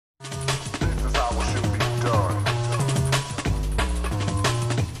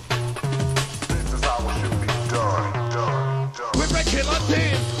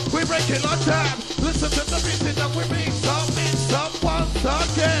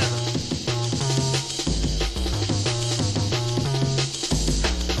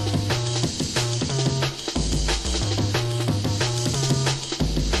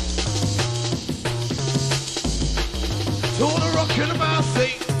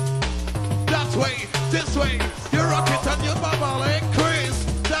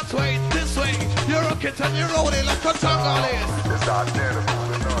and you're rolling like a jungle is. It's identical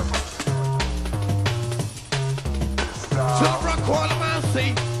to none. To the rock wall, man,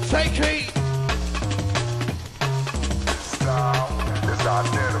 see, take heed. It's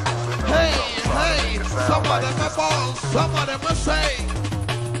identical to none. Hey, hey, some of them are balls, some of them are say.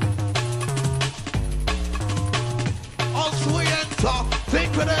 Once we enter, think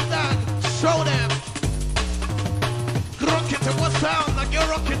with them that, show them. Rock it to a sound like you're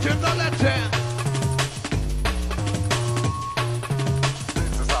rocking to the legend.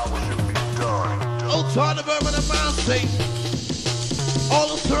 This is how it should be done. Outside of Birmingham Mountain, all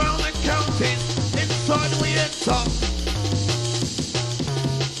the surrounding counties, inside we enter.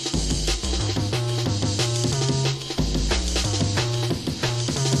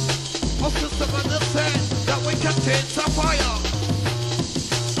 Our system understands that we can change the fire.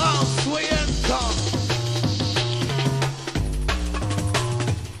 As we enter.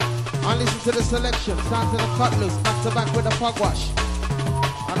 And listen to the selection, stand to the cut loose, back to back with the pug wash.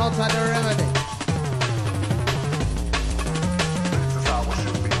 And outside the remedy. This is how it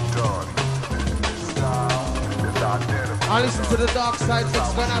should be done. It's identical. And listen to the dark side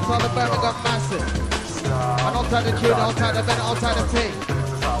mix going out to all the Birmingham massive. And outside the tune, outside the bed, outside the tape.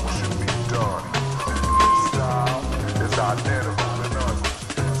 This is how it should be done. It's identical to none.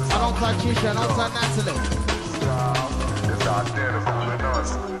 And outside Keisha and outside Natalie. It's identical to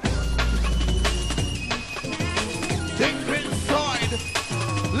none. Deep inside,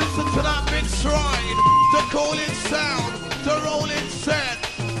 listen to that big stride, the calling sound, the rolling set.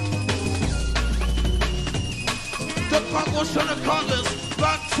 The punk-wash and the colours,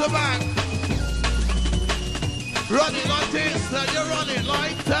 back to back. Running like this, now you're running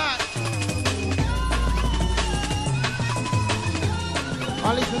like that.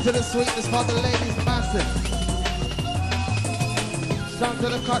 And listen to the sweetness for the ladies massive. Stand to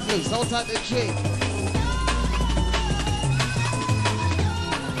the cut loose, outside the G.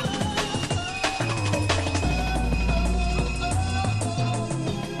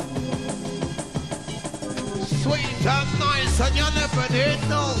 Sweet and nice, and you never did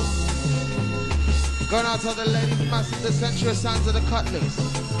know. Going out to the ladies massive, the sensuous sounds of the cut loose.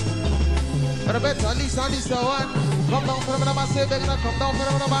 But I bet at least the one. Come down for the massive, they're gonna come down for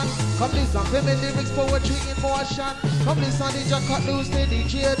the man. Come listen, family lyrics, poetry in motion. Come listen, DJ cut loose, the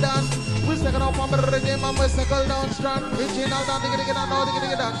DJ done. We're second up on the rhythm and we're second down strong. Original down, digga digga down, now digga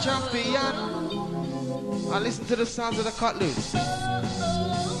digga down, champion. And listen to the sounds of the cut loose.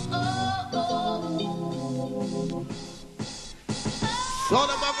 Saw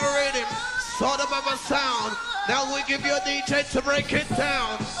them of a rhythm, saw them of a sound. Now we give you a DJ to break it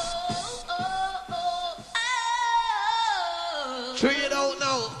down. Sure you don't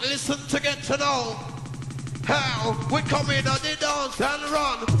know, listen to get to know how we come in on the dance and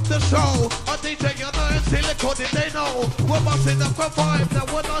run the show. A DJ you know and still recording they know. We're busting up the vibe, now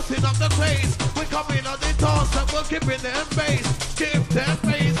we're busting up the place. We come in on the dance and we're giving them bass. Give them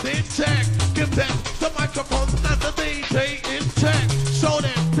bass in check, give them the microphone and the DJ in check. Show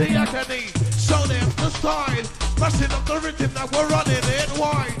them the agony, show them the style. Mashing up the rhythm, now we're running it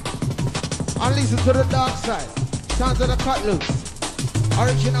wide. And listen to the dark side, sounds of the cut loose.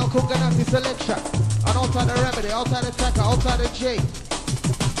 Original Kunganati selection. And outside the remedy, outside the tracker, outside the J.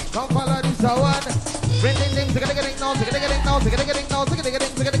 Come follow this one. Ring ding ding, zigga digga ding no, zigga digga ding no, zigga digga ding no, zigga digga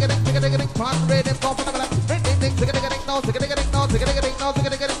ding, zigga digga ding, zigga digga ding. Pan rhythm, come for the bala. Ring ding ding, zigga digga ding no, zigga digga ding no, zigga digga ding no, zigga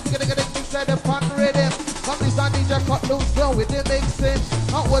digga ding, zigga digga ding. Inside the pan rhythm. Come this on DJ cut loose, go with the mixing.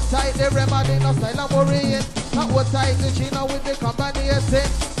 Not what tight the remedy, no style of worrying. Not what tight the Chino with the company sing.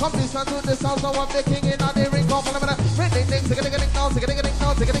 Come listen to the sounds of what the king in on the ring. Come for the bala. Ring ding ding, zigga digga ding no, zigga digga ding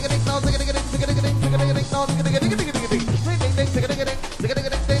no, zigga digga ding no, zigga digga ding, zigga digga ding, zigga digga ding no, zigga digga ding, zigga digga ding. Ring ding ding, zigga digga ding, zigga digga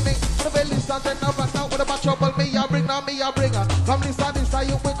ding, ding ding. The belly standing up and down with about trouble. Me a bring now, me a bring her. Come listen this time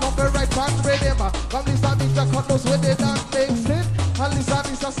you will come the right pan rhythm. Come listen this a cut loose with the dance mixing. And listen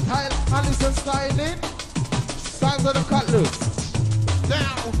this a style, and listen styling. Sounds of the cut loose.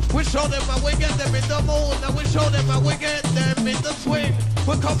 Now we show them how we get them in the mood. Now we show them how we get them in the swing.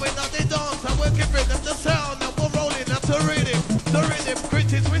 We're coming on the dance and we're giving them the sound. And we're rolling up the rhythm. The rhythm,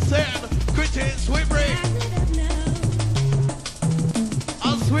 critics we send, critics we bring.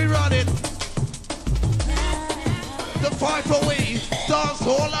 As we run it, the fight for we dance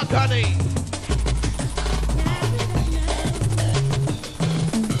all agony.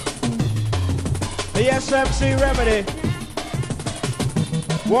 The SMC Remedy.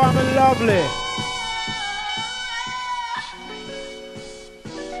 Warm and lovely.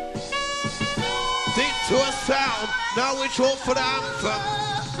 Deep to a sound. Now we talk for the anthem.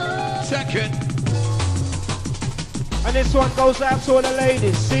 Check it. And this one goes out to all the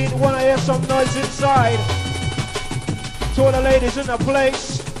ladies. See, wanna hear some noise inside? To all the ladies in the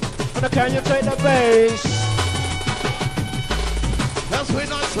place. And can you take the bass? As we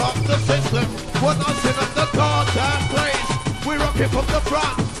nice up the system, we're nicing up the goddamn place. We rock it from the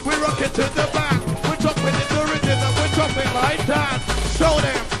front, we rock it to the back. We're dropping in the rhythm and we're dropping like that. Show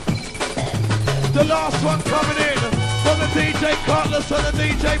them. The last one coming in from the DJ Cutlass and the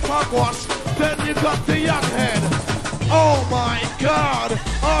DJ Pugwash. Then you got the Younghead. Oh my God,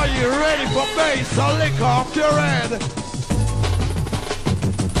 are you ready for bass? I'll lick off your head.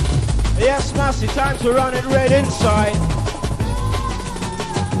 Yes, Massey, time to run it red inside.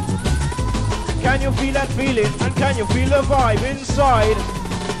 Can you feel that feeling? And can you feel the vibe inside?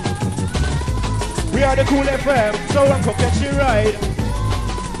 We are the Cool FM, so I'm gonna catch you right.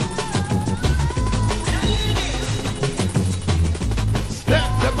 Step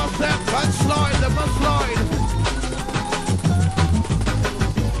to my step and slide to my slide.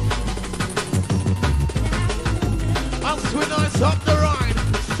 As we nice up the ride,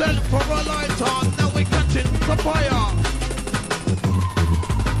 sell for a light on, now we catching the fire.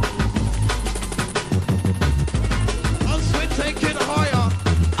 As we take it higher.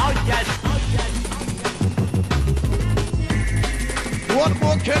 Oh yes, oh yes. What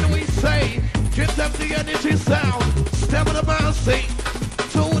more can we say? Give them the energy sound. Step on the mousey.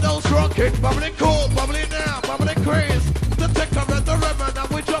 To those rockets, bubbling cool, bubbling now, bubbling craze. The ticker and the ribbon, and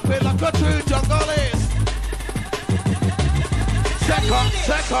we drop it like a true jungle is.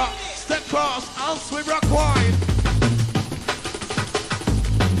 Step cross, as we rock wide.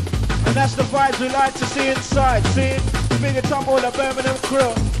 And that's the vibes we like to see inside. See, big it up all the Birmingham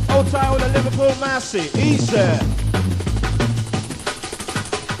crew. Old tie all the Liverpool Massey. Easy.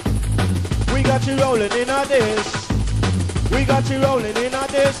 We got you rolling in our this. We got you rolling in our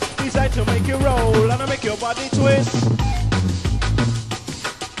this. Decide to make you roll and I make your body twist.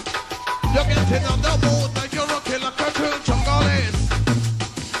 You're getting on the mood, now you're rocking like a true jungle is.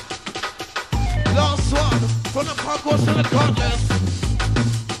 Last one, from the Pugwash to the Cutlass.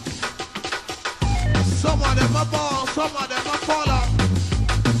 Some of them are ball, some of them are follow.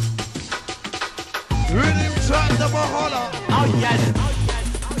 Rhythm track, them are holler. Oh yes.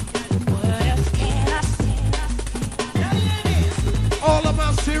 All of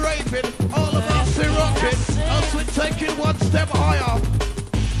us are raping, all of us are rocking. As we take it one step higher.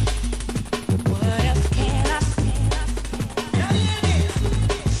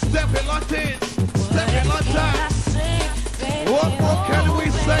 Step it like this, step it like that. What more can we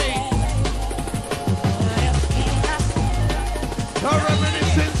say? A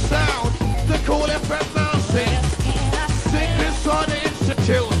reminiscent sound, the Cool FM Mousey. Secret on the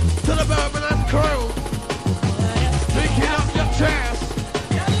Institute, to the Birmingham crew. Picking up your chest,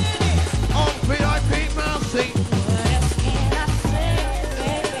 on VIP Mousey.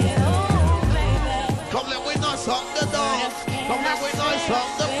 Come let we nice up the dance, come let we nice up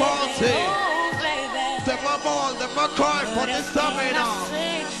the party. Them a ball, them a cry for the stamina.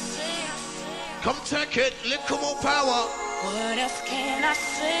 Come check it, little more power. What else can I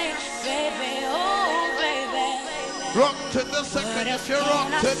say, baby, oh baby. Rock to the second if you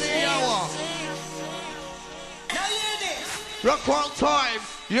rock to the hour. Rock one time,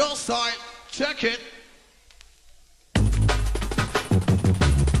 your side, check it.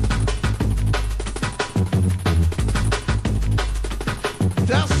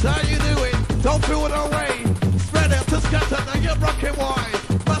 That's how you do it, don't feel it away. Spread out to scatter, now you're rocking wide.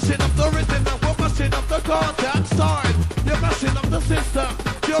 Mashing up the rhythm, and we're mashing up the goddamn style. You're mashing up the system,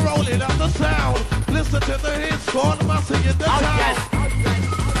 you're rolling up the sound. Listen to the hits, score the massing in the town. Yes.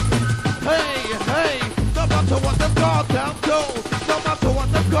 Hey, hey, no matter what the goddamn do, no matter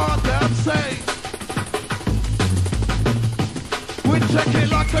what the goddamn say. We check it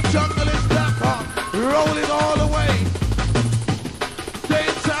like a jungle is snapper, rolling all the way.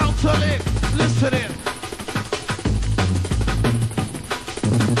 Dance out to live, listen in.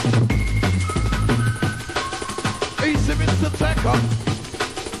 Easy, Mr. Tecker.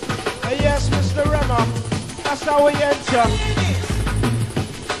 Yes, Mr. Remmer. That's how we enter.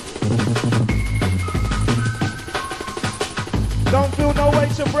 Don't feel no way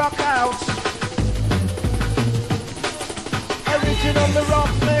to rock out. Original the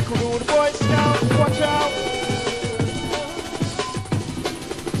rock, make rude boy scout. Watch out.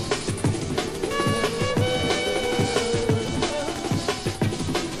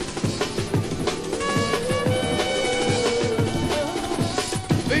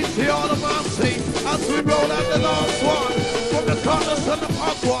 Easy all of us, see, as we roll out the last one, from the Cutlass and the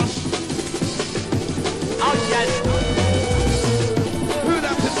Pugwash. Oh yes. Who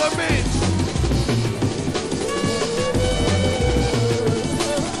that in the mix?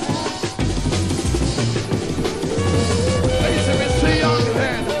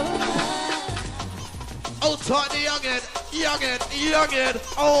 Younghead,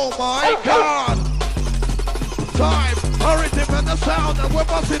 oh my God. Time, a rhythm and the sound, and we're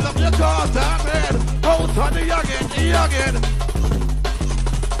busting up your goddamn head. Hold on the Younghead.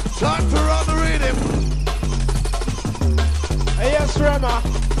 Time to run the rhythm. Hey, yes, Rema.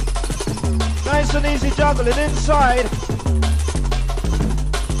 Nice and easy juggling inside.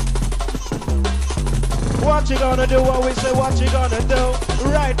 What you gonna do? What we say? What you gonna do?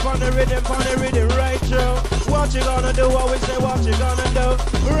 Right on the rhythm, right through. What you gonna do? What we say? What you gonna do?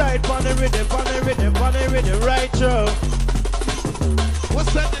 Right on the rhythm, right through. We're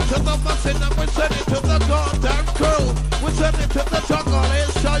sending to the machine and we're sending to the goddamn crew. We're sending to the jungle,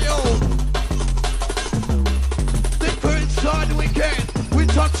 it's you. Deep inside we can, we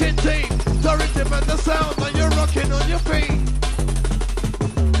touching deep. The rhythm and the sound and you're rocking on your feet.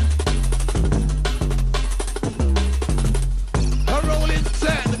 A rolling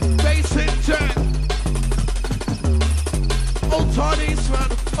 10, bass in 10. Old Todd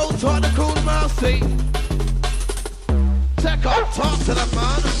Eastman, old Todd the cool mousey. Take off, talk to the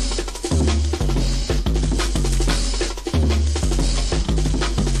man.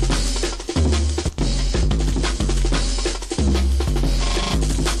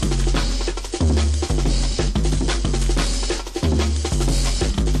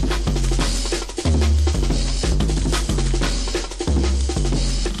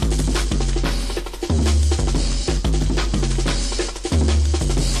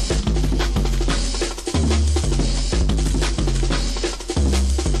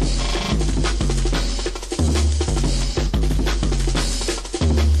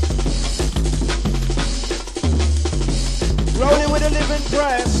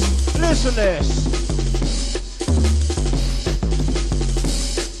 Listen this.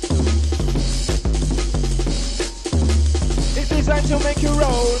 It's designed to make you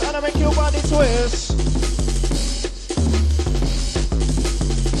roll and I make your body twist.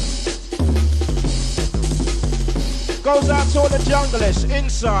 Goes out to all the junglers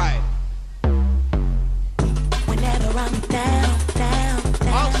inside. Whenever I'm down.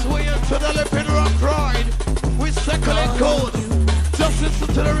 I'm swinging to the lippin' rock ride. We second it cold. Just listen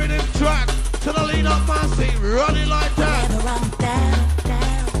to the rhythm track, to the lean up massy, running like that. Whenever I'm down.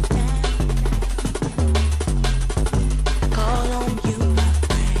 I call on you, my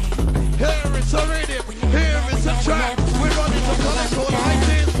friend. Here is a rhythm, here is a track. We're running to solid code like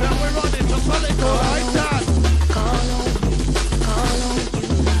this, and we're running to solid code like that. I call on you,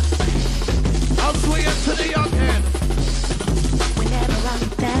 my friend. I'm swinging to the Younghead. Whenever I'm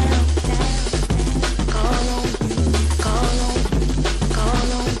down. I call on you,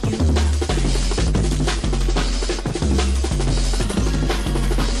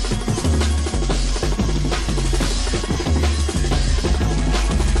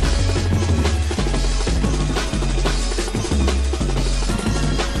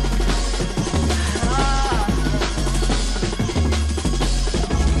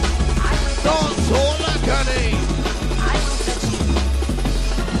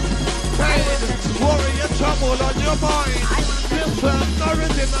 trouble on your mind. Listen, no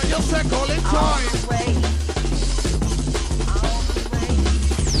rhythm and you're sick all in time.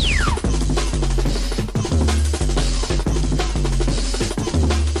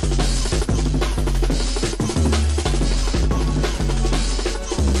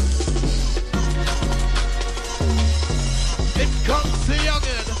 It comes the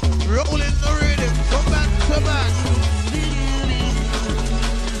Younghead, rolling the rhythm from back to back.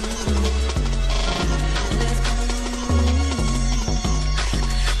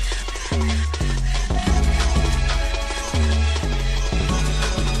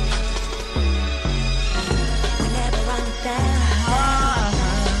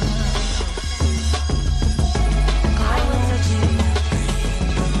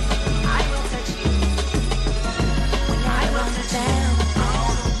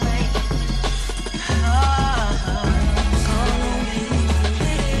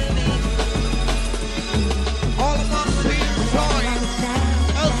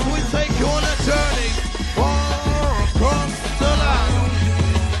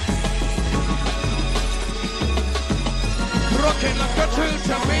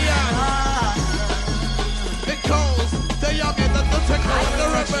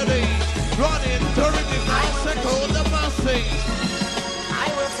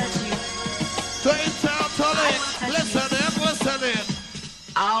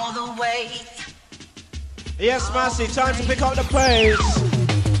 Yes, Massey, time to pick up the pace.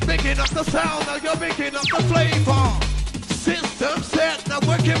 Picking up the sound, now you're picking up the flavor. System set, now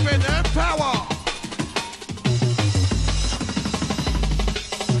we're giving them power.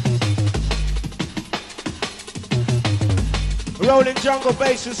 rolling jungle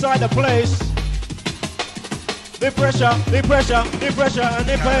bass inside the place. The pressure, the pressure, the pressure, and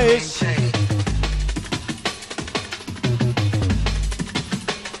the pace.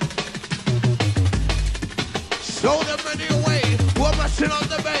 Show them a new way. We're mashing on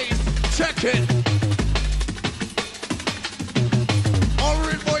the bass. Check it.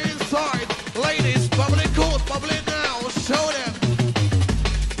 Orange boy inside. Ladies, bubbling good, bubbling now. Show them.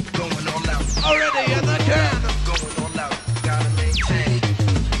 Going all out. Already and again. Going all out. Gotta maintain.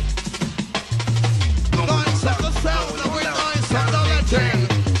 Nice on the sound and we're nice on the legend.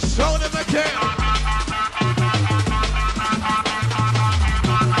 Show them again.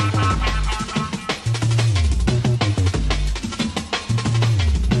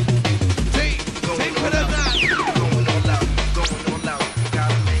 Deeper than that. Going all out. Going all out.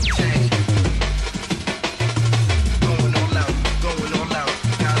 Gotta maintain. Going all out. Going all out.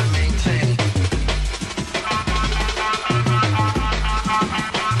 Gotta maintain.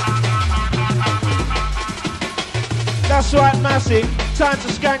 That's right, Massive. Time to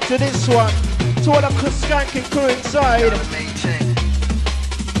skank to this one. To all the skanking crew inside. Gotta maintain.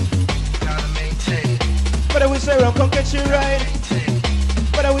 Gotta maintain. But we say we're gonna get you right. Maintain.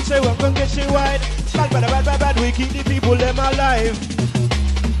 But we say we're gonna get you right. Bad, bad, bad, bad, bad. We keep the people them alive.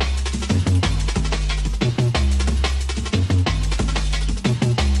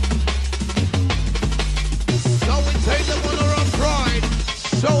 So we take them on a rough ride.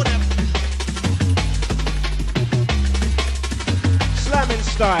 Show them. Slamming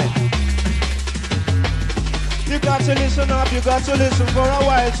style. You got to listen up, you got to listen for a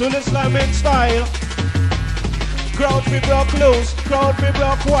while to the slamming style. Crowd we broke loose, crowd we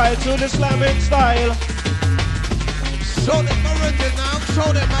broke wild to the slamming style. Show them original,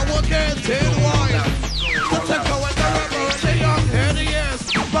 show them how we're getting wild. The Techo and the Rebel and the Younghead, yes.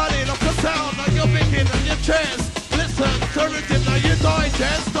 Body up the sound on your begin and your chest. Listen to rhythm now you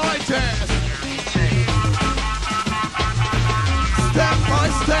digest, digest. Step by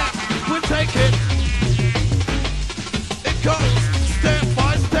step, we take it. It goes step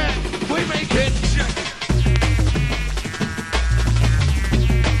by step, we make it.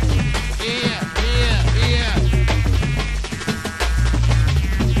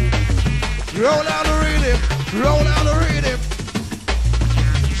 Roll out the rhythm, roll out the rhythm.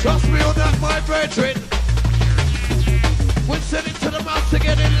 Trust me on that, my brethren. We're sending to the master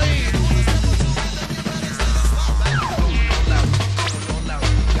getting lead.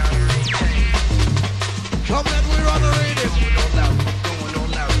 Come then, we're on the rhythm.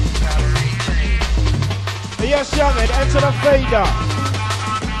 Yes, Younghead, enter the fader.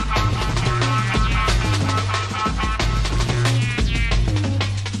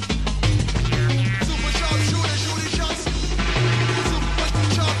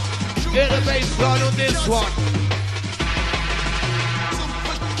 Get the bass line on this one.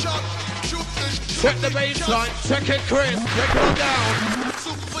 Check the bass line, check it Chris, check it on down.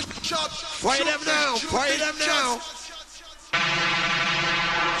 Fire them now, fire them now.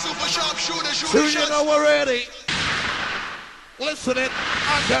 So you know we're ready. Listen it,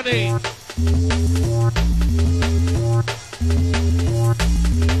 Anthony.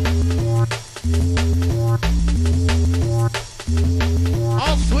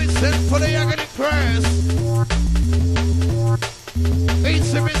 All sweet sin for the Younghead press.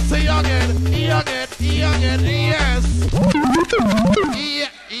 It's Mr. Younghead, Younghead, Younghead, yes.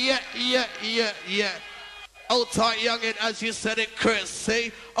 Yeah. Old tight Younghead, as you said it, Chris.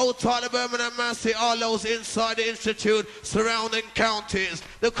 See, old tight the Birmingham Massey, all those inside the institute, surrounding counties.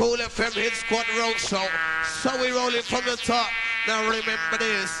 The Cool FM Hit Squad Road Show. So we rolling from the top. Now remember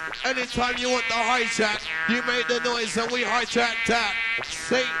this, anytime you want the hijack, you make the noise and we hijack that.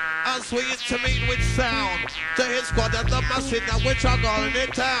 See, as we intermediate with sound, the Hit Squad and the Massey, now which are going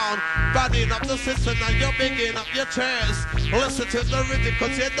it down. Badding up the system, now you're bigging up your chest. Listen to the rhythm,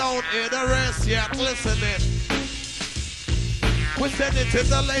 cause you don't hear the rest yet. Listen it. We send it to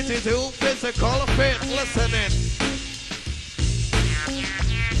the ladies who physical fit. Listen it.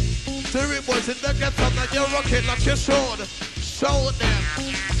 The rip boys in the ghetto, now you're rocking like you should. Show them.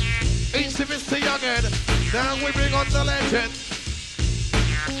 Easy Mr. Younghead. Now we bring on the legend.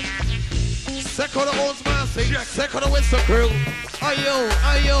 Second the Old Massey, second the Whistle Crew. Ayo.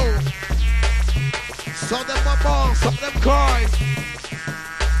 Some them my balls, some them cry.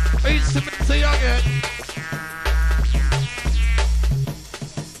 Easy Mr. Younghead.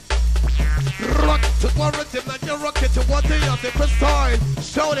 Rock to one rhythm and you rock it to one day on different style.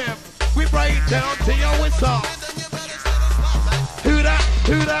 Show them. We break down to your whistle.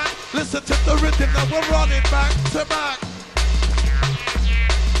 Who that? Listen to the rhythm that we're running back to back.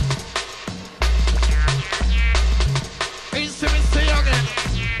 Easy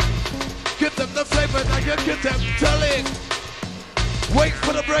look at them telling. Wait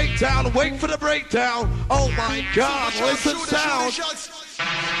for the breakdown, wait for the breakdown. Oh my God, listen sound.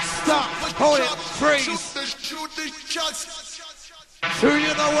 Stop, hold it, freeze. Do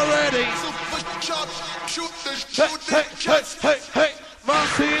you know we're ready? Hey.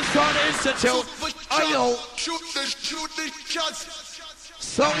 Marcy is on Institute. I know.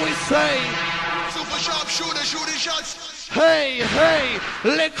 So we say. Hey,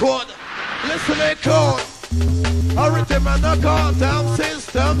 liquid. Listen, liquid. A rhythm and a goddamn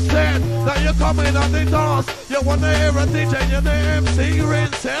system said that you're coming on the dance. You wanna hear a DJ, you're the MC,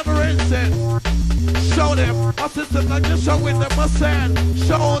 rinse it. Show them a system that you're showing them a set.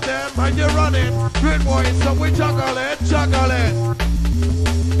 Show them how you're running. Good boys, so we juggle it.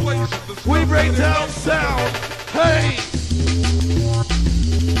 We break down sound. Hey!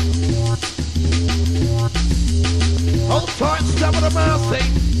 Hold tight, step on the mercy.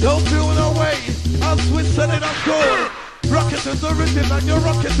 Don't feel no way. As we set it up good. Rock it to the rhythm and you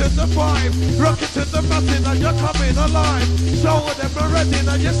rock it to the vibe. Rock it to the massive and you're coming alive. Show them the ready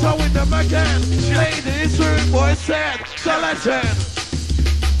and you're showing them again. Ladies, room boy said, the legend.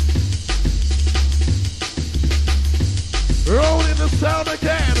 Rolling the sound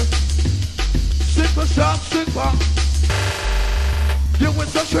again. Super sharp, super. You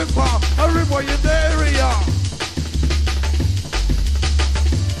with the shrimper, a river in the area.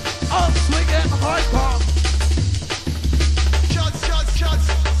 Us, we get hyper.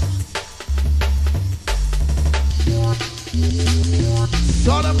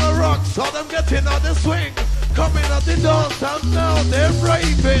 Saw them a rock, saw them getting on the swing. Coming on the dance and now they're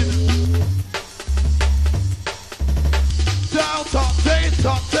raving. Down top, down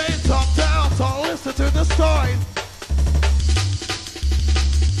top, listen to the sign.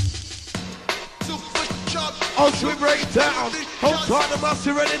 As we break down, hold tight the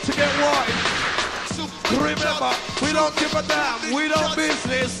master ready to get wide. Remember, we don't give a damn, we don't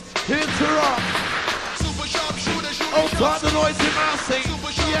business, interrupt. Hold tight the noisy massy,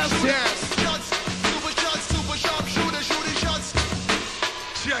 yes.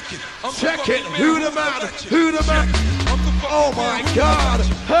 Check it, who the man? Oh my God,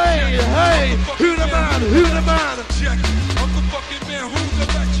 hey, who the man?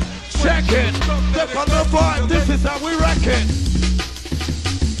 Check it, look on the vibe, this is how we wreck it.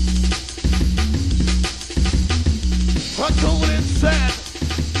 A cooling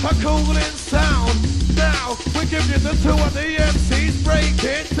sound. Now we give you the two of the MCs, break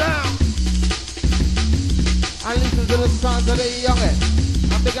it down. And listen to the sounds of the Younghead.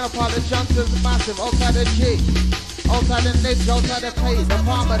 I'm picking up all the Johnsons, massive, outside the G, outside the Knicks, outside the Pace, the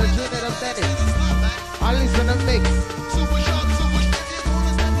Palmer, the Junior, the Benny. And listen to mix.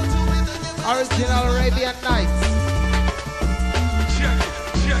 Original Arabian Nights.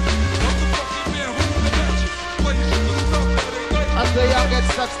 As the Younghead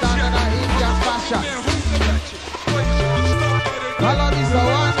steps down in an Indian fashion. Hello, this is the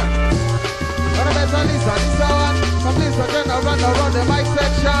one. What about Lisa? This is the one. From Lisa, then run the mic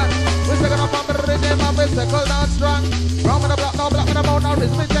section. We're second up on the rhythm and we're second down strong. Round with the block, no block with the mouth, no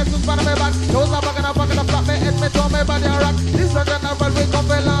wrist, me chest, who's me back. Toes are back and the block, me head, me toe, me body rock. This is the general, we come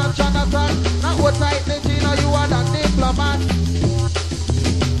for launch and attack. Now what tight, Gina, you are the diplomat.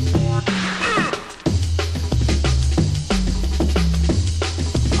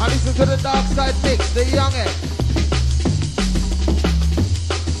 I listen to the dark side mix, the Younghead.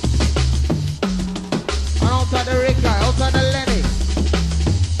 And outside the Rick guy, outside the Lenny.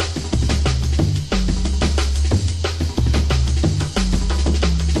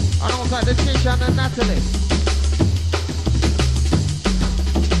 And outside the Tish and the Natalie.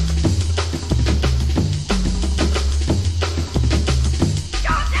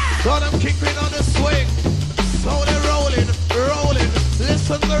 So them kicking on the swing. So they're rolling.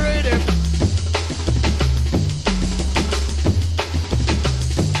 Listen to the rhythm.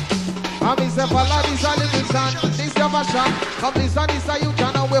 I'm say for life is a living son. This your fashion. Come listen, this a you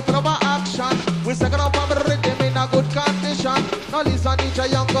can away from our action. We second up on the rhythm in a good condition. Now listen, each a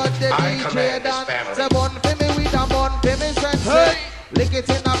young god, the DJ dance. Say bun for me with a bun for me sensei. Lick it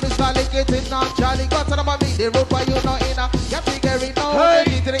in a pistol, lick it in a Charlie. Got to know me, the road where you know in a. Get figuring out.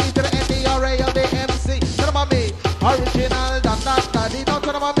 Hey, to the NDRA of the MC. Tell them me, original, daddy. Don't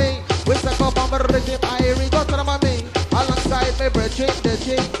tell them me. We second up on the rhythm, I read. Got to know me. Alongside me, bridging the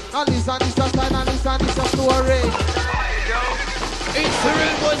G. Now listen, this a sign and listen, this a story. It's the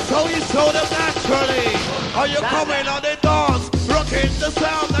rhythm, so you show them naturally. Are you coming on the dance? Rocking the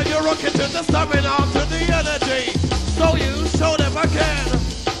sound, and you're rocking to the stamina, to the energy. So you show them again.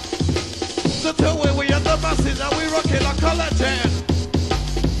 So till we are the masses and we rock it like a legend.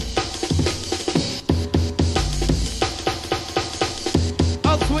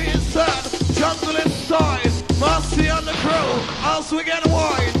 As we get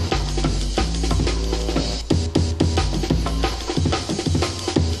wine.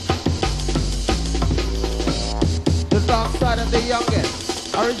 The dark side of the Younghead.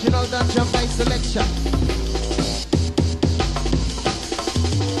 Original dungeon by selection.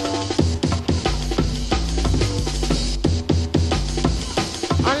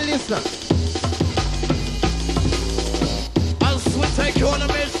 And listen. As we take you on a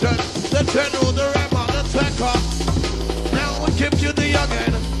mission, the general, the rebel, the tacker. Now we give you the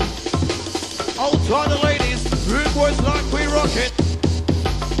Younghead. Out to the ladies, rude boys like we rock it.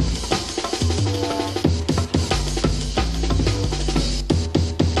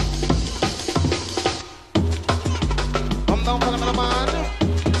 Come down for the man.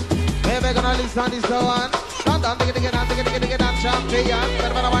 Maybe gonna listen this one. Down, down, dig it, champion.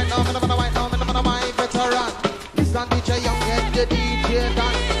 Better white now, better white now, better white veteran. Listen, DJ Younghead, the DJ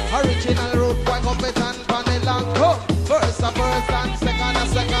Dan. Original road boy, competent, panel go. First a first and second a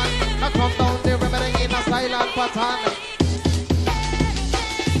second. Now come down the remedy in a silent pattern.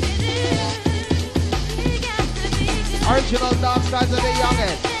 Original dark side of the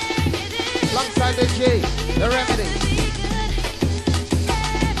Younghead. Alongside the J, the remedy.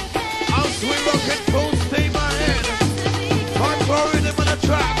 As we rock it full steam ahead. Hardcore rhythm on the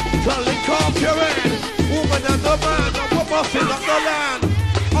track. To lick off your head. Woman and the man, and we're busting up the land.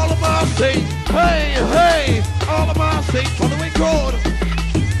 All of our seat, hey, hey. All of our seat, following chord.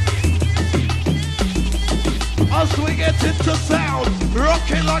 As we get into sound,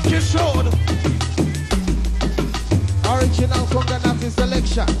 rocking like you should. Original Kunganati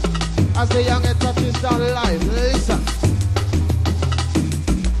selection. As the Younghead touches down live, listen.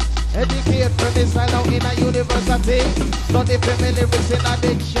 Educate from this style out in a university. Study family lyrics in a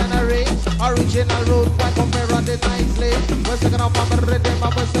dictionary. Original road boy compare on it nicely. We're second up on the rhythm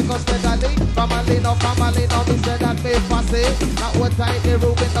and we're second steadily. Family no, me say that me fussy. Not what tight the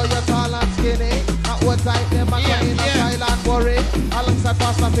Ruben, now you're tall and skinny. Not what tight the man in a silent worry. Alongside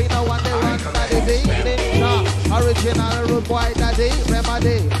Pastor Pino and the one daddy B. Ninja, original road boy daddy,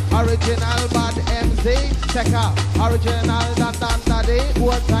 remedy. Original bad MC, check out. Original dan daddy,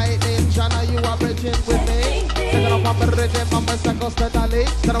 what tight ninja, now you are bridging with me. Second up on the rhythm and we're second steadily.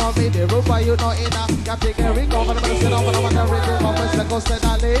 Set up on me the road boy, you know in a category. Go for the medicine over the rhythm and we're second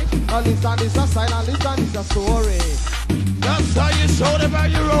steadily. Now listen, this a silent, listen, this a story. That's how you show them how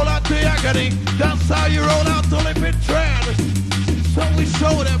you roll out the agony. That's how you roll out the living trend. So we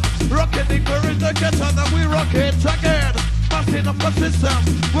show them, rocking the in the ghetto, and we rock it again. Passing up the system,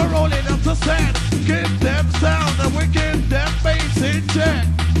 we're rolling up the sand. Give them sound and we give them bass in check.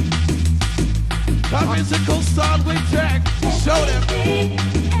 That musical style we check, show them.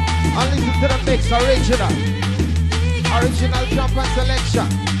 And listen to the mix, original. Original jump and selection.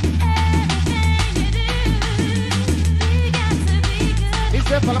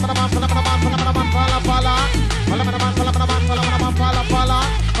 Follow me the man, follow me the man, follow me the man, follow. Follow me the man, follow me the man, follow me the man, follow.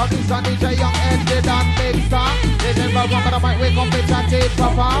 Come this on DJ Younghead, they done big star. They done roll one with the mic, wake up, bitch, and take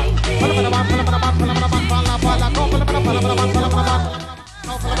proper. Follow me the man, follow me the man, follow me the man, follow. Come follow me the man, follow me the man, follow me the man.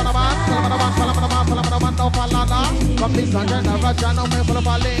 No follow me the man, follow me the man, follow me the man, follow me the man, no follow. Come this on generation, no me follow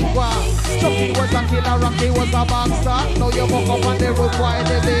my lingua. Chucky was a killer, Rocky was a boxer. Now you walk up on the road, why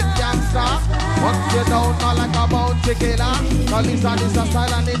the big gangster? Once you down, not like a bounty killer. Now listen, this a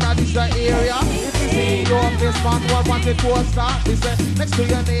style and in this a area. If you see you up this man, what wanted poster. Listen, next to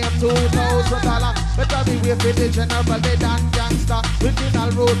your name, $2,000. Better be with the general, they done gangster. Original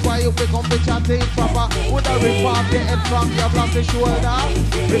road, why you pick up the chatting proper. Would I rip off your head from your bloody shoulder?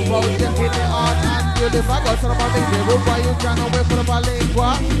 Rip out your kidney heart and you live. I got to the body, the road, why you can't away for the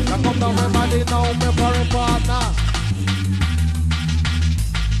lingua. Now come down with body, now me foreign partner.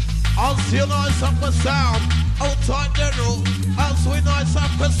 As you nice up a sound, outside the room, as we nice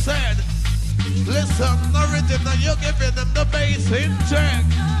up a said. Listen, the rhythm that you're giving them the bass in check.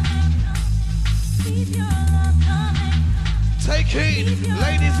 Take heed,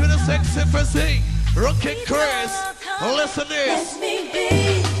 ladies with a sexy physique, rocking Chris. Listen this.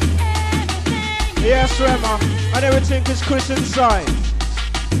 Yes, Rema, and everything is Chris inside.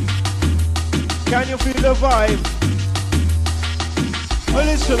 Can you feel the vibe? Oh,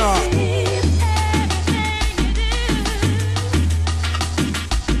 listen up.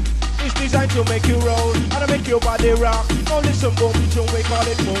 It's designed to make you roll and to make your body rock. Oh, listen, boom, tune, we call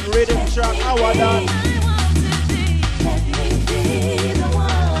it boom, rhythm track. How are that?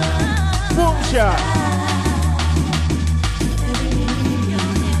 Boom shot.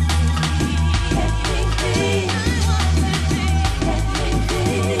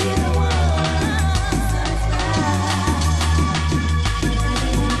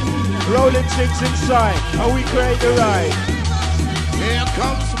 Rolling chicks inside, and we create the ride. Here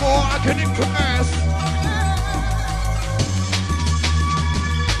comes more agony press.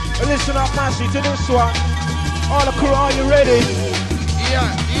 Listen up, Massey, to this one. All the crew, are you ready? Yeah.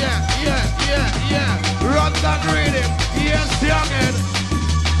 Run that rhythm. Yes, Younghead.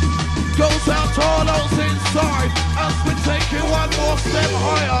 Goes out to all those inside as we take it one more step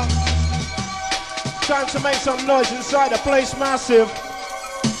higher. Time to make some noise inside the place, massive.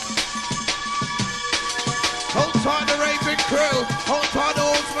 Hold tight the raving crew. Hold tight the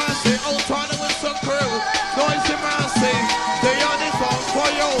old Massey. Hold tight the whistle crew. Noisy Massey. The yarn is on for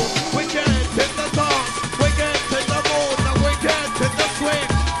you. We get in the dance. We get in the mood. And we get in the swing.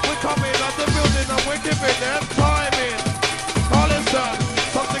 We come in at the building and we giving them timing. Now listen,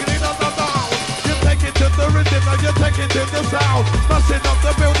 something in on the down. You take it to the rhythm and you take it to the sound. Mashing up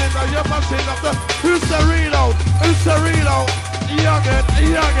the building and you're mashing up the... Who's the reload? Who's the reload? Younghead.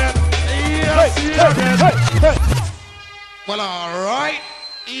 Yes, Younghead. Well, alright.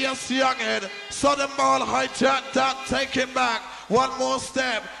 Yes, Younghead. Southern ball hijack that, take it back. One more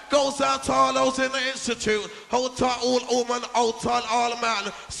step. Goes out to all those in the institute. Hold tight all woman, hold tight all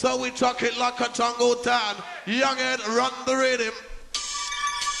man. So we chuck it like a jungle dan. Younghead, run the rhythm.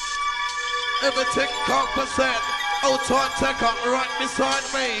 Everything %. Hold tight, take up right beside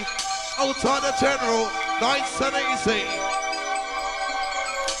me. Hold tight the general, nice and easy.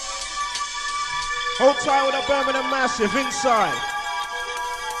 Hold tight with the Birmingham Massive inside.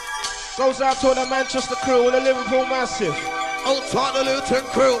 Goes out to the Manchester crew with the Liverpool Massive. Hold tight the Luton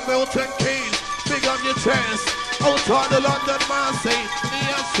crew, Milton Keynes. Big on your chest. Hold tight the London Massey.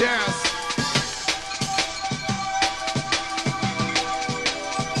 Yes.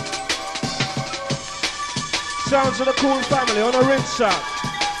 Sounds of the Cool family on a rinse sound.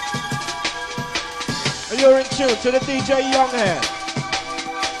 And you're in tune to the DJ Younghead.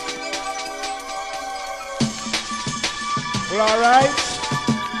 Well, alright.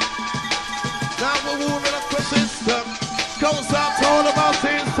 Now we're warming up the system. Goes out to all of us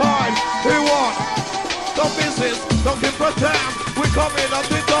inside. Who want? No business, don't give a damn. We come in on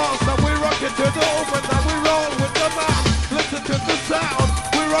the dance and we rock it to the open and we roll with the man. Listen to the sound,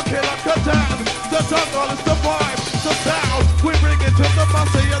 we rock it like a dance. The jungle is the vibe, the sound. We bring it to the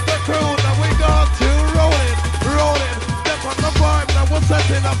Massey and the crew. Now we got to roll it. Step on the vibe, now we're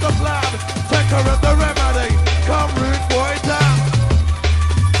setting up the plan. Take her at the remedy, come rude boy down.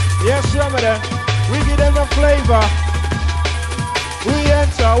 Yes, Remedy, we give them a flavor. We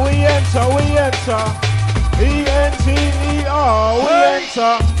enter. E-N-T-E-R, we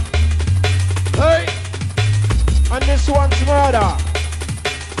enter. Hey! And this one's murder.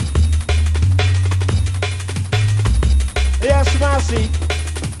 Yes, Massey.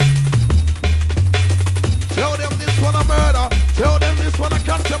 Tell them this one a murder. Tell them this one a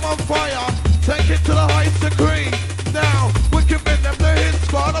catch them on fire. Take it to the highest degree. Now, we can bring them the hits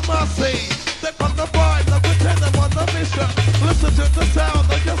for the Massey. Step on the vibe, now we tell them on the mission. Listen to the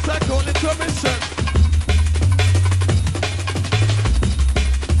sound of your second intermission.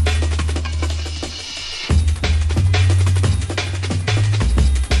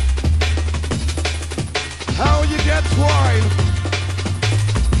 How you get wild?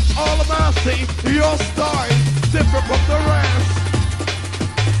 All the Massey, your style, different from the rest.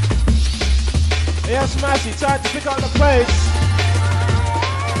 Yes, Massey, time to pick up the pace.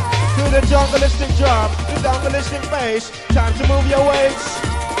 Do the jungleistic drum, the jungleistic bass. Time to move your weights.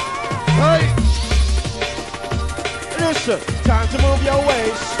 Hey! Listen, time to move your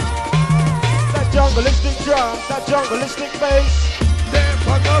waist. That jungleistic drum, that jungleistic bass. Damp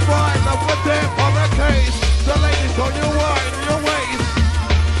on the vibe, now put damp on the case. The ladies on your wine, your waist.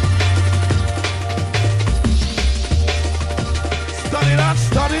 Study that,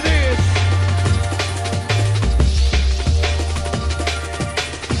 study this.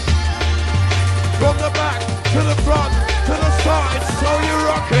 From the back, to the front, to the side, so you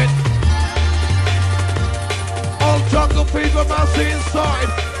rock it. All jungle fever Massey inside,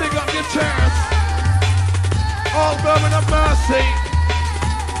 dig up your chairs. All Birmingham Massey.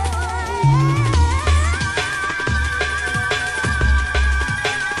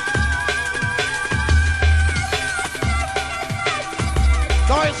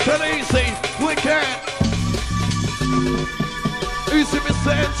 Nice and easy, we can. Easy,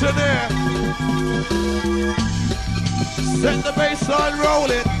 Mr. Engineer. Set the bassline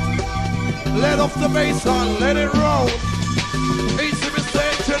rolling. Let off the bassline, let it roll. Easy, Mr.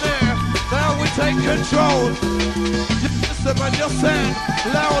 Engineer. Now we take control. Listen when you sing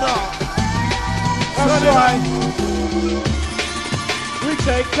louder. That's right. We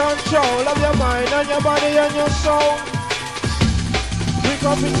take control of your mind and your body and your soul. We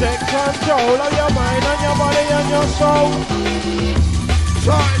come to take control of your mind and your body and your soul.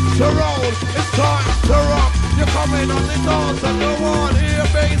 time to roll, it's time to rock. You're coming on the dance and you want hear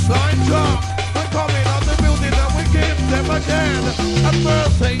bassline drop. We're coming on the building and we give them again a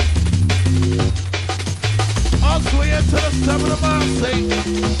mercy. As we enter the step of the mercy.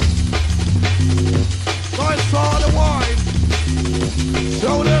 Nice all the wine.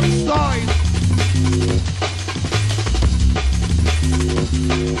 Show them style.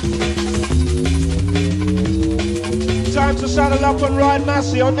 Time to saddle up and ride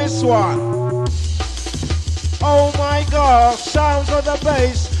Massey on this one. Oh my gosh, sounds of the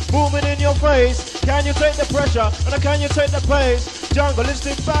bass booming in your face. Can you take the pressure and can you take the pace? Jungle is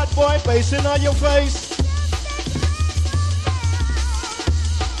the bad boy bassing on your face.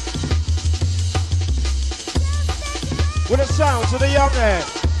 With the sounds of the Younghead.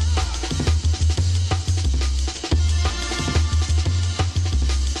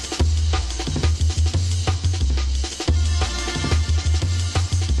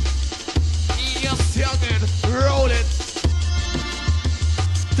 Roll it.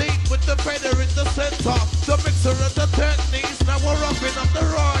 Deep with the feather in the center. The mixer and the techniques. Now we're upping up the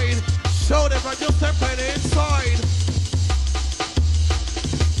ride. Show them I just stepping inside.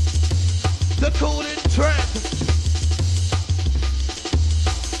 The cooling trend.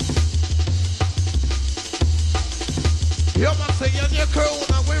 You must say and your crew.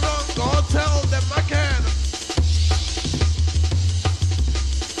 Now we run. Go tell them again.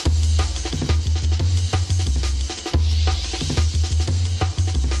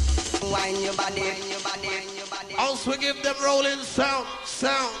 Also we give them rolling sound.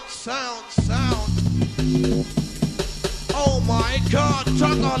 Oh my God,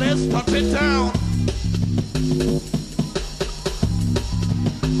 jungle, let's pump it down.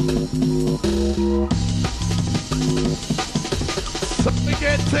 So we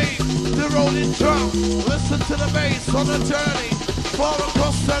get deep, the rolling drum. Listen to the bass on the journey. Far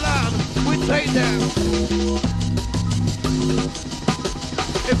across the land, we take them.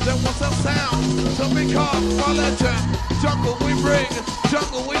 If there was a sound to become a legend, jungle we bring,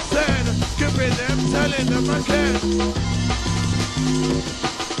 jungle we send, giving them, telling them again.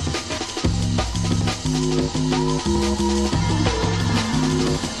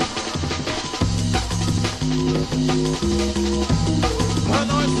 A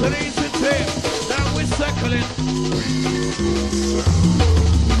nice and easy tip, now we're circling.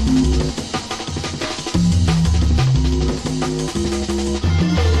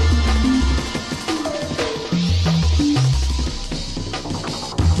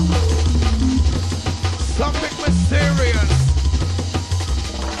 Something mysterious.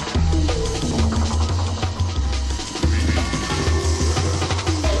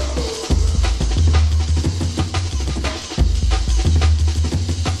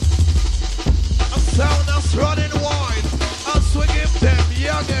 A sound that's running wide. As we give them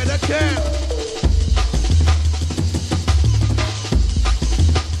Younghead again.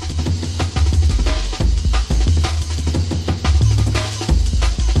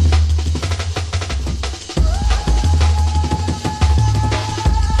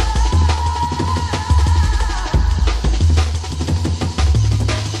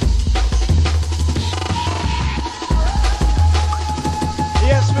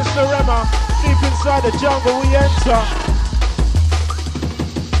 Deep inside the jungle we enter.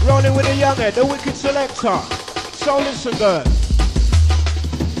 Rolling with the Younghead, the wicked selector. So listen good.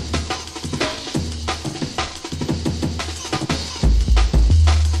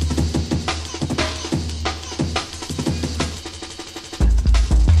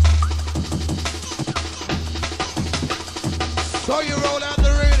 So you roll out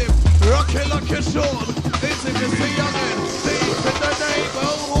the rhythm, rock it like you're Sean. Easy to see Younghead, deep in the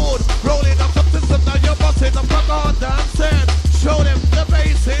neighborhood. Rolling up the system, now you're busting up the on dancing. Show them the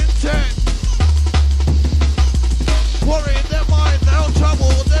bass intent. Worrying their mind, now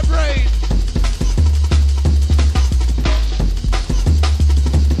trouble their brain.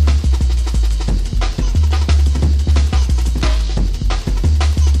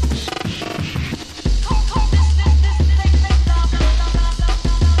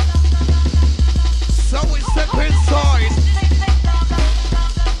 So we step inside.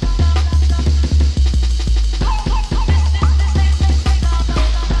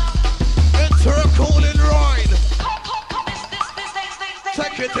 Enter a cooling ride.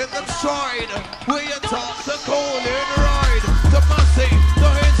 Take it in the stride. We enter the cooling ride. The massive, the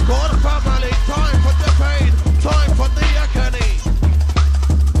hit squad family. Time for the pain, time for the agony.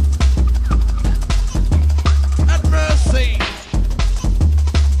 And mercy.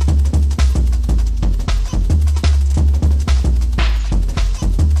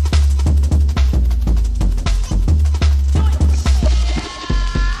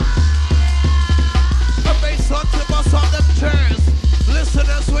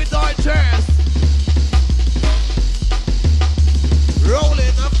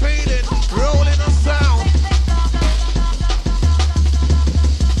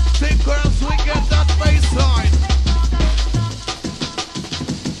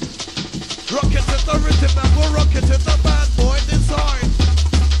 Rock it to the rhythm and we'll rock it to the bad boy design.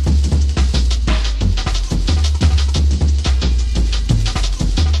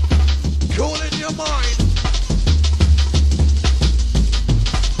 Cool in your mind.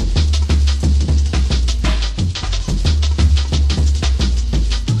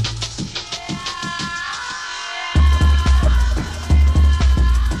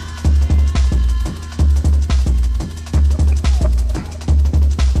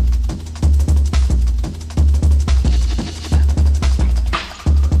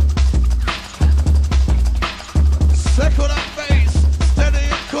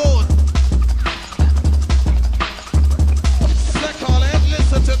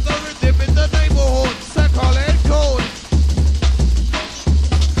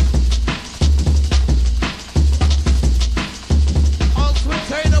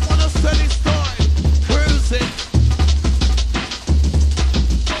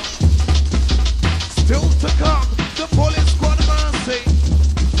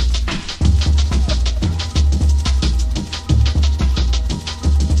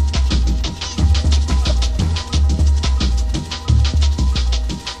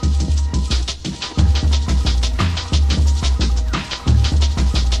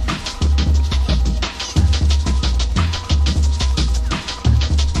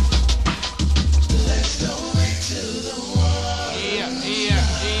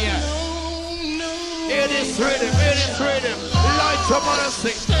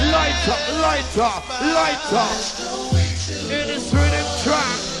 In this rhythm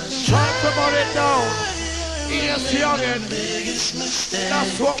track, try to promote it down. Yes, Younghead,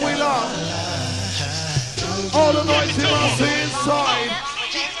 that's what we love. All the noise you must see inside.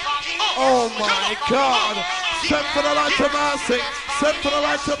 Oh my God. Send for the light of mercy. Send for the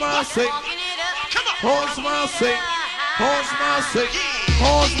light of mercy. Horse mercy. Horse mercy.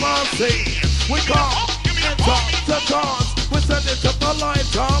 Horse mercy. We come enter the dance. We send it to the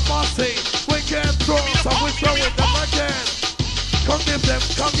light of mercy. We get through, so we throw it them again. Come give them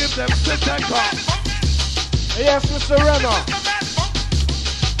the decker. Yes, Mr. Renner.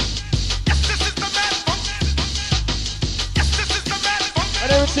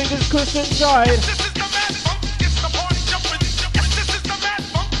 And everything is Chris inside.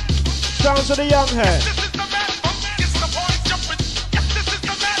 Sounds of the Younghead.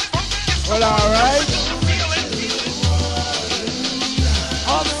 Well, alright.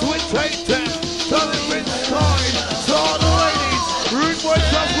 Up sweet take them, tell them inside. To all the ladies, rude boys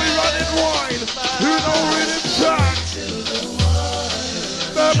as we run in wine. Who know rhythm track?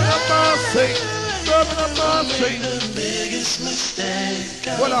 Birmingham Mercy, Birmingham Mercy.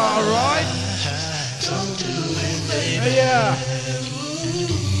 Well, alright. Yeah.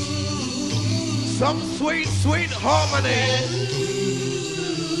 Some sweet, sweet harmony.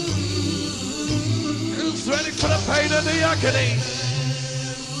 Who's ready for the pain and the agony?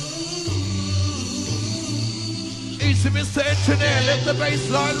 Easy, Mr. Engineer, let the bass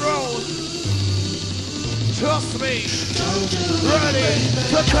line roll. Trust me, ready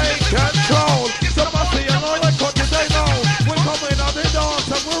to take control. Somebody and all the country they know. We're coming on the dance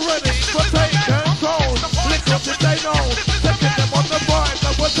and we're ready to take control. Lick up if they know. Taking them on the vibe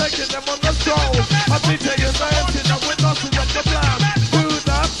and we're taking them on the stroll. I DJ is dancing and we're nothing up the plan. Do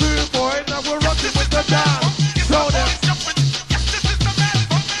that too, boy, now we're rocking with the dance. Show them.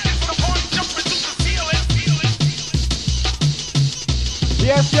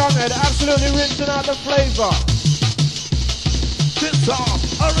 Yes, Younghead, absolutely rinsing out the flavor. This song,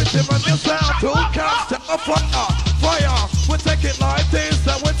 a rhythm and the sound to cast a fire. We take it like this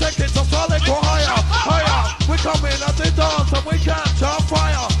and we take it to solid or higher. We come in at the dance and we catch a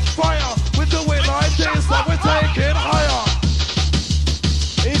fire. We do it like this and we take it higher.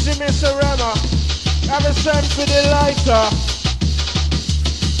 Easy, Mr. Renner. Have a send for the lighter.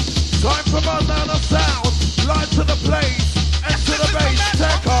 Time for my down the sound, light to the place. And to the bass,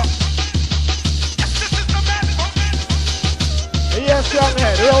 take up. Yes,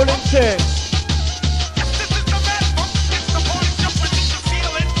 Younghead, rolling things.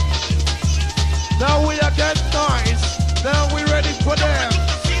 Now we are getting nice. Now we ready for them.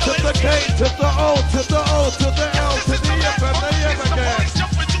 To the K, to the O, to the O, to the L, to the F and the M again.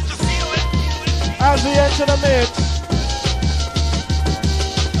 As we enter the mix.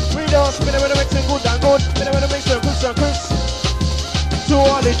 We don't spin it with the mixing good and good. Spin it with the mixing Chris and Chris. To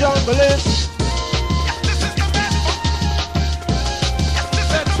all the junglers.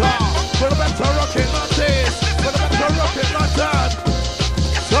 For the better rockin' like this, for the better rockin' like that.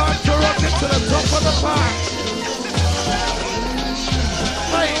 Time to rock it to the top of the pack.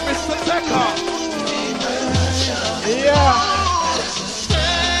 Hey, Mr. Decker. Yeah.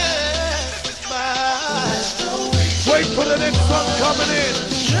 the next one coming in.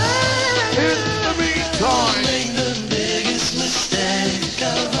 In the meantime,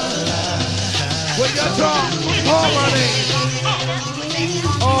 we got harmony.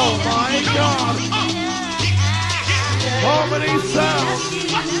 Oh my God. Harmony sound.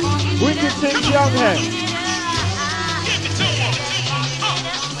 Wicked things, Younghead.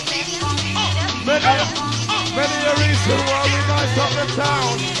 Many a reason why we nice up the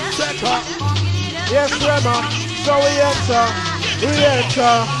town. Set up. Yes, Rema. So we enter.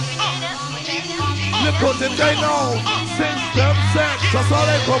 Look what them they know. System set. That's how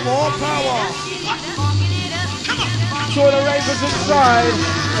they got more power. So the ravers inside.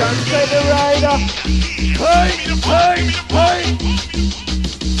 Can't say the rider. Hey, hey, hey.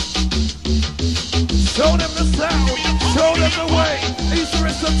 Show them the sound. Show them the way. East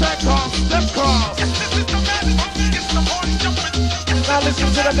wrist attack off. Step cross. Now listen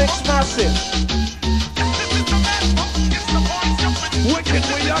to the mix massive. Wicked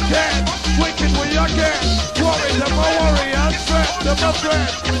we again. Wicked we again. Worry them a worry and threat them a threat.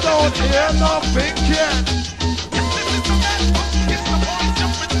 Don't hear nothing yet.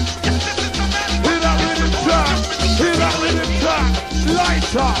 Hear that rhythm track. Hear that rhythm track.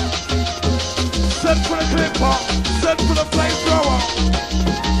 Light up. Set for the clipper. Set for the flamethrower.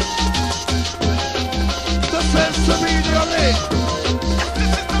 The sense immediately.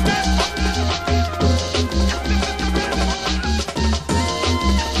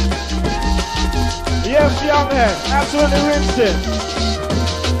 Yes, Younghead, absolutely rinsed it.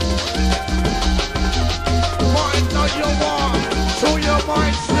 Mind that you want, so your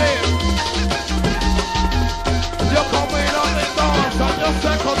mind slip. You're coming on the dance and you're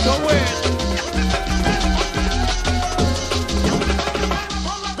second to win.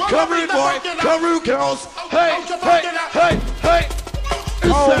 Come in, boy, come in, girls. Hey, hey, hey, hey.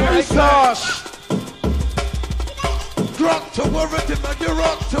 Oh my gosh. Rock to a rhythm and you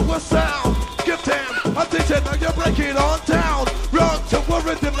rock to a sound. Give them attention and you break it on down. Rock to a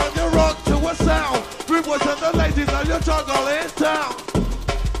rhythm and you rock to a sound. Rewards and the ladies and you juggle it down.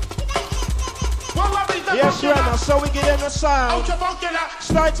 Yes, Rema, so we get in the sound.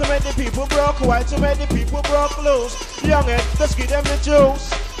 Start to make the people broke, white to make the people broke loose. Younghead, let's give them the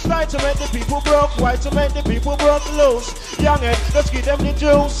juice. Start to make the people broke, white to make the people broke loose. Younghead, let's give them the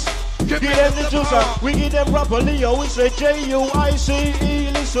juice. Give them the juice, we give them properly. Oh, we say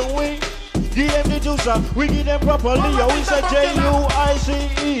J-U-I-C-E, listen we. Give them the juice, we give them properly. Oh, we say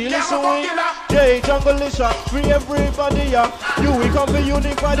J-U-I-C-E, listen we. J jungle listen, free everybody. You we come to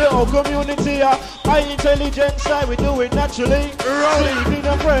unify the whole community. High intelligence side, we do it naturally. Rolling clean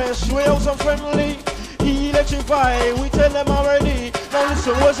and fresh, we also friendly. Electrify, we tell them already. Now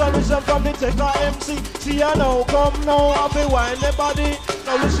listen, what's a reason from the Tekka MC? See I know, come now, I'll be wine the body.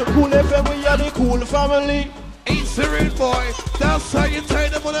 Now listen, Cool FM, we are the cool family. Easy real boy, that's how you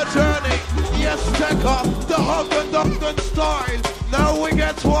take them on a journey. Yes, Tekka, the hug and Duncan style. Now we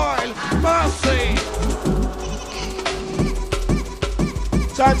get wild, mercy.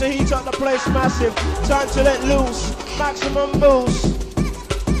 Time to heat up the place massive. Time to let loose, maximum boost.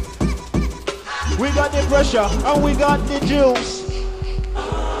 We got the pressure and we got the juice.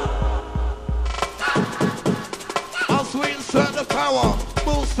 As we insert the power,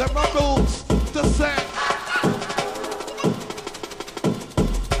 boost them and boost the set.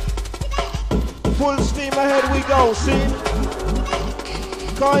 Full steam ahead we go, see?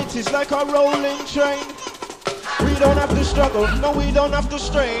 Kite is like a rolling train. We don't have to struggle, no we don't have to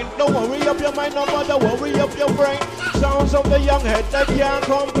strain. Don't worry up your mind, no bother worry up your brain. Sounds of the Younghead that can't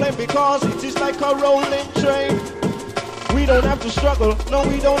complain because it is like a rolling train. We don't have to struggle, no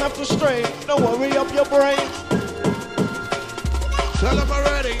we don't have to strain. Don't worry up your brain. Tell them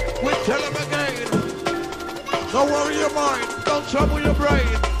already, we tell them again. Don't worry your mind, don't trouble your brain.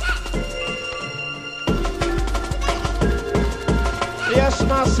 Yes,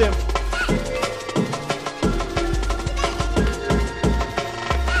 massive.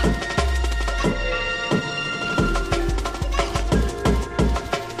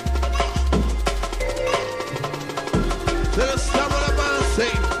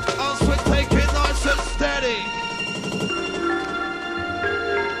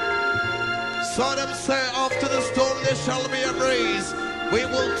 So them say after the storm there shall be a breeze. We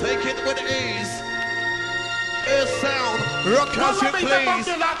will take it with ease. Air sound, rock as you please.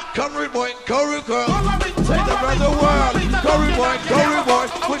 Come rude boy, go rude girl. Take them around the world. Go rude boy, go rude boy.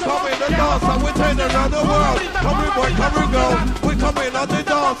 We come in the dance and we take them around the world. Come rude boy, come rude girl. We come in on the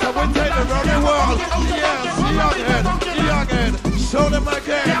dance and we take them around the world. Yes, Younghead, Younghead. Show them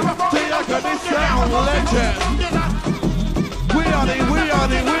again. The Younghead is sound legend. We are the, we are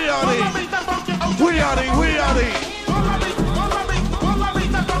the, we are the. We are the, we are the.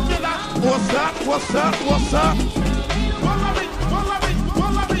 that? What's that? What's that?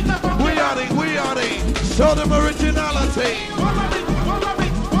 We are the. Show them originality.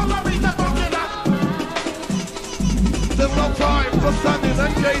 There's no time for standing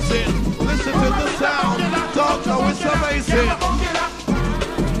and gazing. Listen to the sound. Don't know it's amazing.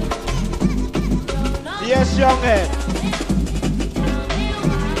 Yes, Younghead.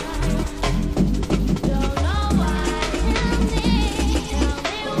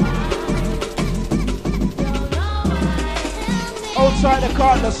 Outside the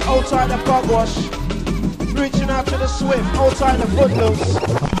cardless, outside the pugwash, reaching out to the swift, outside the footloose.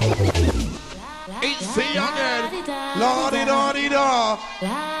 It's the Younghead, la-di-da-di-da.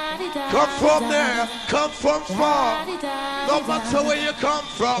 Come from there, come from far. No matter where you come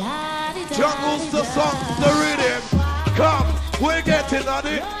from, jungle's the song, the rhythm. Come, we're getting on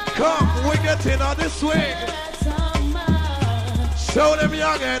it. Come, we're getting on the swing. Show them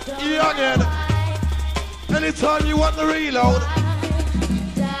Younghead, Younghead. Anytime you want the reload.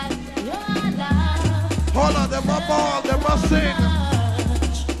 Hold on, them a ball, them a sing.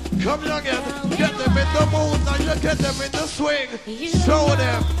 Come Younghead, get them in the mood, now you get them in the swing. Show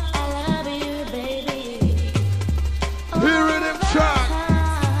them. Hear them track.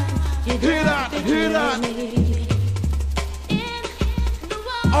 Hear that, hear that.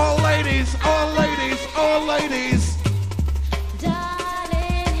 All ladies, all ladies, all ladies.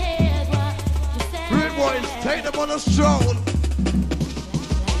 Rude boys, take them on a stroll.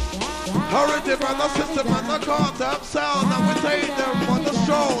 Hurry them and the system and the contact sound, and we take them on the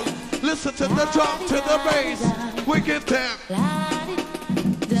stroll. Listen to the drum, to the bass, we give them.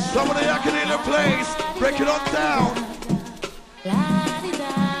 Somebody I can in the place, break it on down.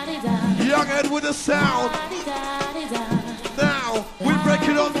 Younghead with the sound. Now, we break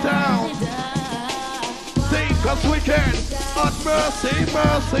it on down. Think as we can, at mercy,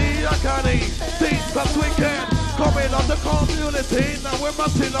 mercy, I can eat. Think as we can. Coming on the community, now we're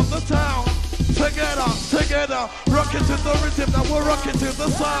messing up the town. Together, together, rocking to the rhythm, now we're rocking to the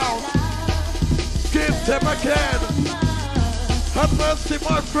sound. Give them again. Have mercy,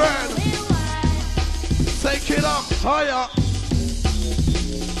 my friend. Take it up, higher.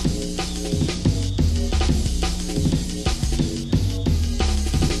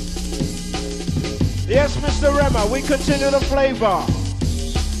 Yes, Mr. Rema, we continue the flavor.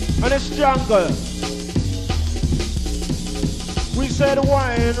 And it's jungle. We said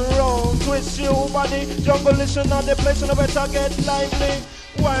wine, roll, twist your body. Jungle, listen on the place and I better get lively.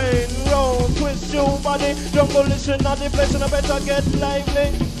 Wine, roll, twist your body. Jungle, listen on the place and I better get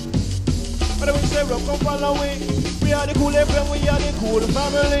lively. And then we say rock and follow we. We are the cool FM, we are the cool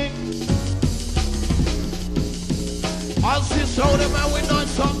family. I'll see show them how we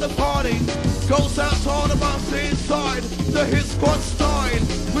nice on the party. Goes out to all the bounce inside. The hit squad style.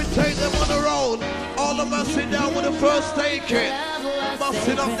 We take them on the road. All of us sit down with the first aid kit.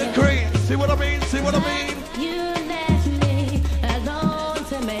 Busting up the green. See what I mean? See what I mean? You left me alone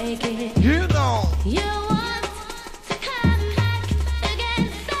to make it. You know. You want to come back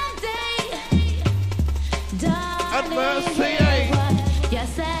again someday. Darling, And mercy, hear what you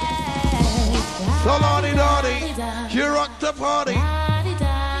say. So lordy-dotty, you rock the party.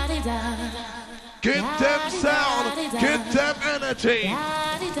 Give them sound, give them energy.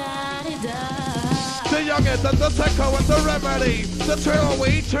 The Younghead and the Techo and the Remedy. The trio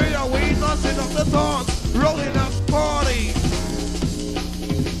we, nothing up the dance, rolling up party.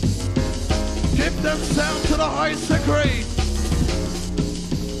 Give them sound to the highest degree.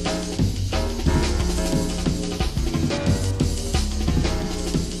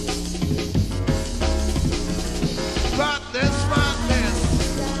 Madness, madness.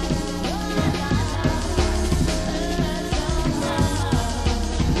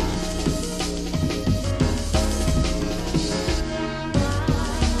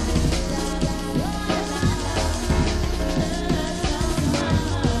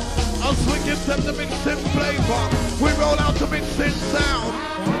 As we give them the mixing flavor, we roll out the mixing sound.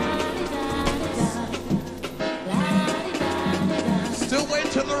 Still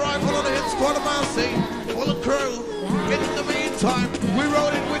waiting the rifle on the hit squad of Mercy. All the crew. In the meantime, we roll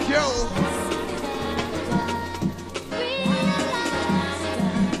in with you.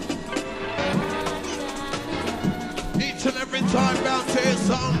 Each and every time, bound to hear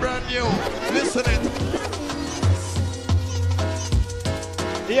something brand new. Listen it.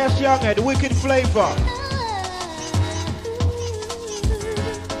 Yes, Younghead, wicked flavor.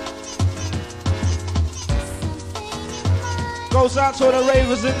 Goes out to all the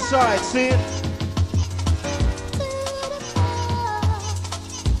ravers inside, see it?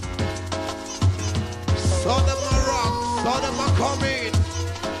 Saw them a rock, saw them a come in.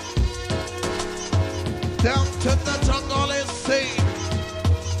 Down to the jungle is seen.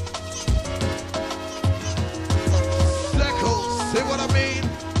 Seckles, see what I mean?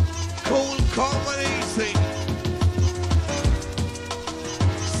 Cool, calm and easy.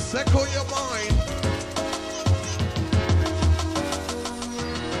 Settle your mind.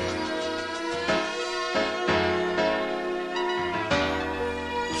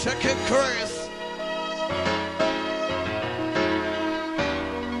 Check it, Chris.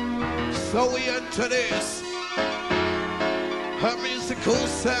 So we enter this. A musical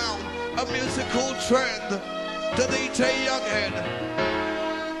sound, a musical trend. The DJ Younghead.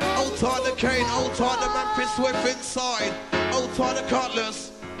 Outside the cane, outside the Memphis Swift inside. Outside the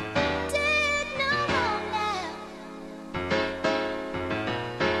Cutlass.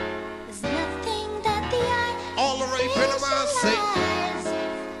 All the rape in the mercy.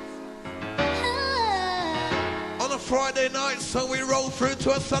 On a Friday night, so we roll through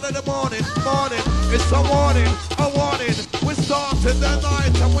to a Saturday morning. It's a warning. We started the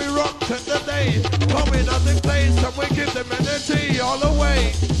night and we rocked in the day. Coming on the place and we give them energy all the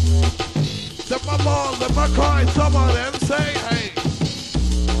way. Them my balls, them my cry, some of them say, hey.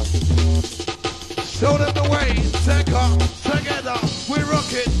 Show them the way, take up, together, we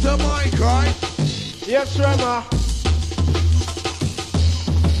rock it to my cry. Yes, Rema.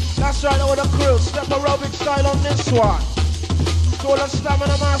 That's right, over the crew. Step aerobic style on this one. To all the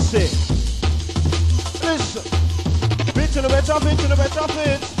stamina massive. Listen. Beat to the better, beat to the better,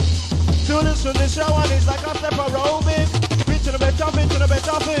 beat. To listen, this one is like a step aerobic. Beat to the better, beat to the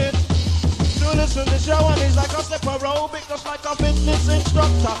better, beat. To listen, this one is like a step aerobic. Just like a fitness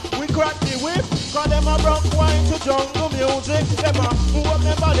instructor. We crack the whip. Cause them a broke wine to jungle music. Them a move up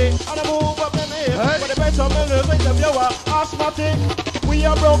their body and a move up them hips. Hey. But the better melody, them you are asthmatic. We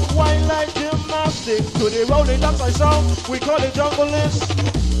are broke wine like gymnastics. To the rolling dance I sound, we call it jungle list.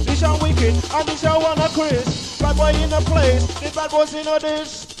 This are wicked and this are one of Chris. Bad boy in a place, the bad boys in a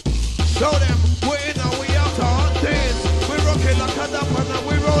this. Show them, we in a we out on this. We rocking like a dapper and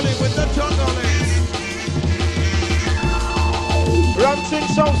we rolling with the jungle list. Ranting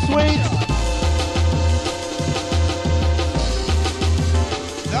so sweet.